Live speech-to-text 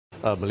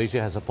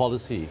Malaysia has a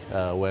policy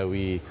where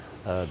we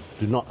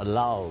do not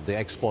allow the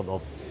export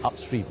of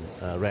upstream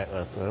rare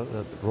earth,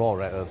 raw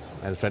rare earth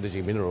and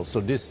strategic minerals.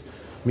 So this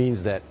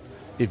means that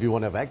if you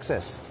want to have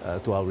access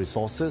to our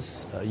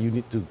resources, you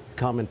need to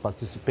come and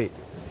participate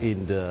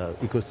in the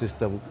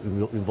ecosystem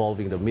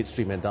involving the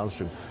midstream and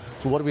downstream.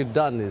 So what we've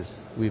done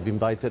is we've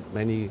invited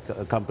many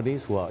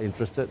companies who are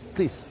interested.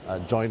 Please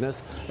join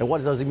us. And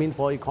what does it mean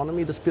for our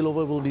economy? The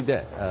spillover will be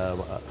there.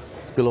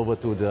 Spillover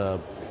to the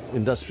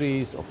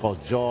industries, of course,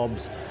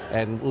 jobs,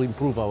 and will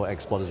improve our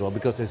export as well.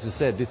 Because, as you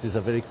said, this is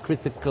a very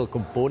critical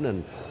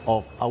component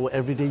of our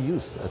everyday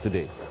use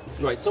today.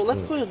 Right. So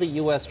let's go to the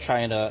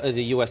U.S.-China,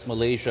 the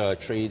U.S.-Malaysia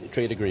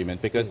trade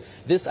agreement, because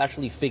this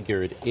actually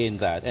figured in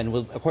that, and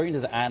according to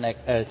the annex,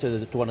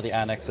 to one of the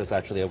annexes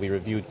actually that we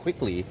reviewed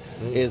quickly,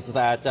 is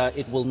that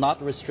it will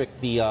not restrict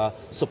the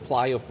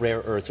supply of rare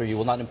earths, or you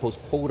will not impose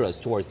quotas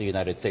towards the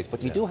United States.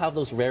 But you do have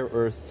those rare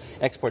earth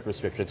export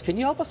restrictions. Can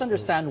you help us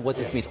understand what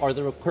this means? Are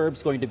the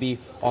curbs going to be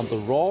on the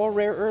raw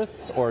rare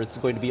earths, or it's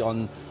going to be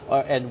on,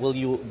 and will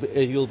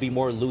you'll be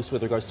more loose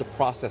with regards to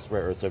processed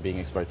rare earths that are being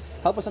exported?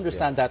 Help us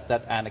understand that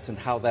annex and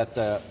how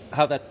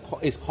that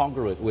is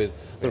congruent with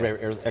the rare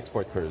earth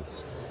export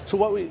curves. So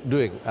what we're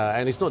doing,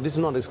 and this is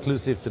not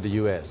exclusive to the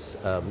US,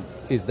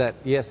 is that,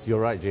 yes, you're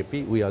right,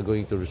 JP, we are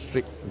going to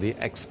restrict the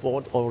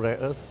export of rare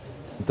earth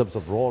in terms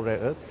of raw rare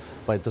earth,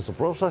 but in terms of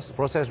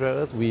processed rare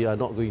earth, we are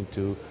not going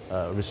to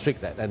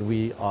restrict that, and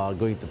we are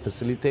going to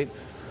facilitate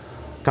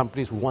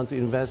companies who want to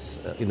invest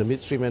in the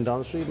midstream and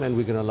downstream, and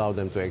we're going to allow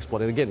them to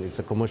export. And again, it's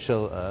a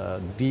commercial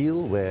deal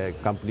where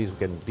companies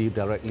can deal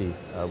directly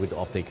with the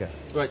off-taker.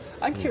 Right.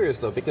 I'm curious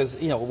though, because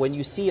when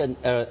you see an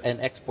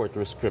export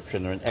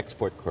restriction or an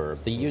export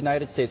curve, the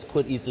United States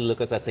could easily look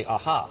at that and say,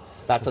 aha,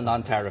 that's a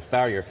non-tariff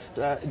barrier.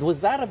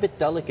 Was that a bit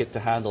delicate to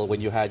handle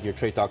when you had your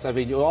trade talks? I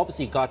mean, you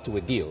obviously got to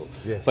a deal,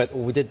 yes. But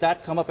did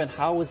that come up, and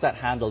how was that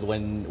handled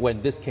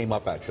when this came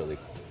up actually?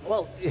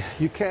 Well,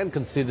 you can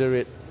consider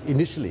it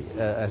initially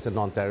as a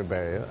non-tariff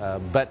barrier,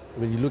 but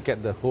when you look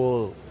at the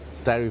whole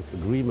tariff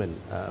agreement,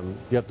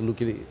 you have to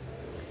look at it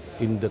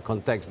in the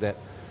context that,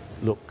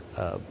 look,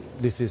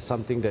 this is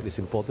something that is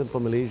important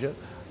for Malaysia,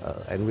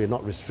 and we're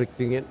not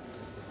restricting it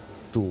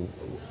to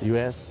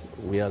US,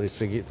 we are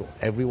restricting it to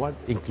everyone,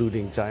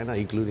 including China,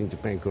 including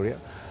Japan, Korea.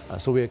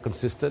 So we are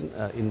consistent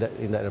in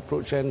that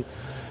approach, and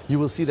you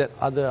will see that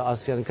other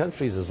ASEAN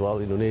countries as well,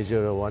 Indonesia,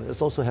 Rwanda,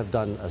 also have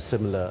done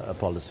similar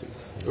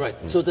policies. Right.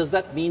 So does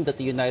that mean that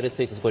the United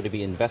States is going to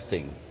be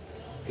investing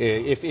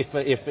if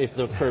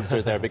the curbs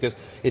are there? Because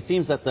it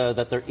seems that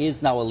there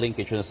is now a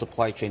linkage in a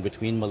supply chain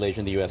between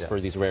Malaysia and the U.S.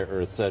 for these rare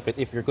earths. But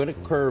if you're going to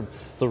curb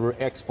the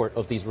export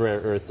of these rare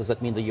earths, does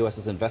that mean the U.S.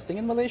 is investing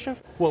in Malaysia?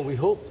 Well, we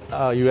hope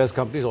U.S.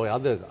 companies or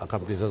other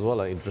companies as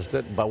well are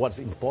interested. But what's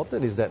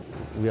important is that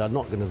we are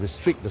not going to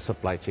restrict the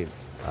supply chain.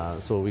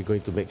 So we're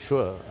going to make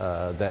sure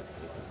that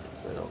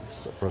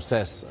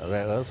processed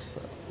rare earths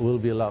will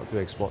be allowed to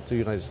export to the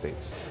United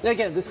States.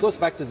 Again, this goes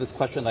back to this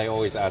question I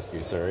always ask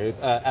you, sir.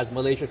 As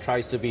Malaysia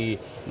tries to be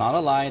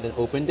non-aligned and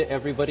open to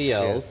everybody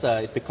else,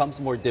 it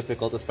becomes more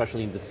difficult,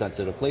 especially in the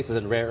sensitive places,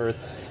 and rare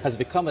earths has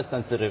become a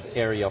sensitive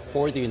area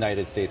for the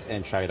United States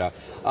and China.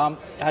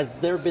 Has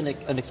there been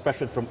an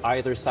expression from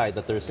either side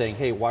that they're saying,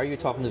 hey, why are you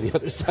talking to the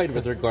other side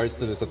with regards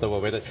to this at the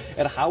moment?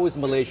 And how is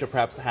Malaysia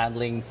perhaps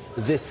handling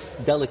this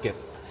delicate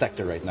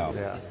sector right now?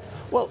 Yeah.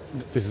 Well,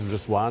 this is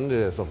just one.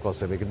 There's, of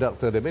course,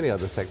 semiconductor. There are many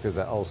other sectors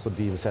that are also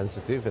deemed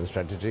sensitive and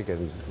strategic.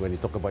 And when you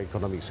talk about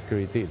economic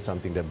security, it's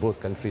something that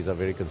both countries are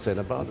very concerned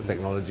about, the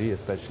technology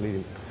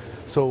especially.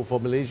 So for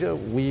Malaysia,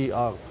 we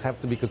have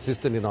to be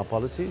consistent in our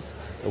policies.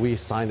 We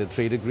signed a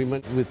trade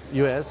agreement with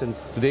US, and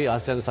today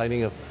ASEAN is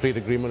signing a trade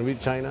agreement with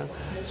China.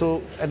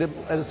 So at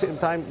the same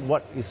time,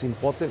 what is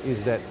important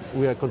is that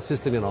we are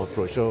consistent in our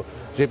approach. So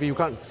JP, you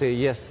can't say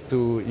yes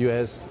to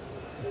US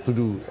to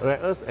do rare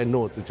earth and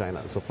no to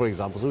China. So for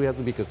example, so we have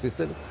to be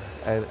consistent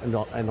and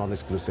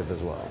non-exclusive as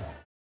well.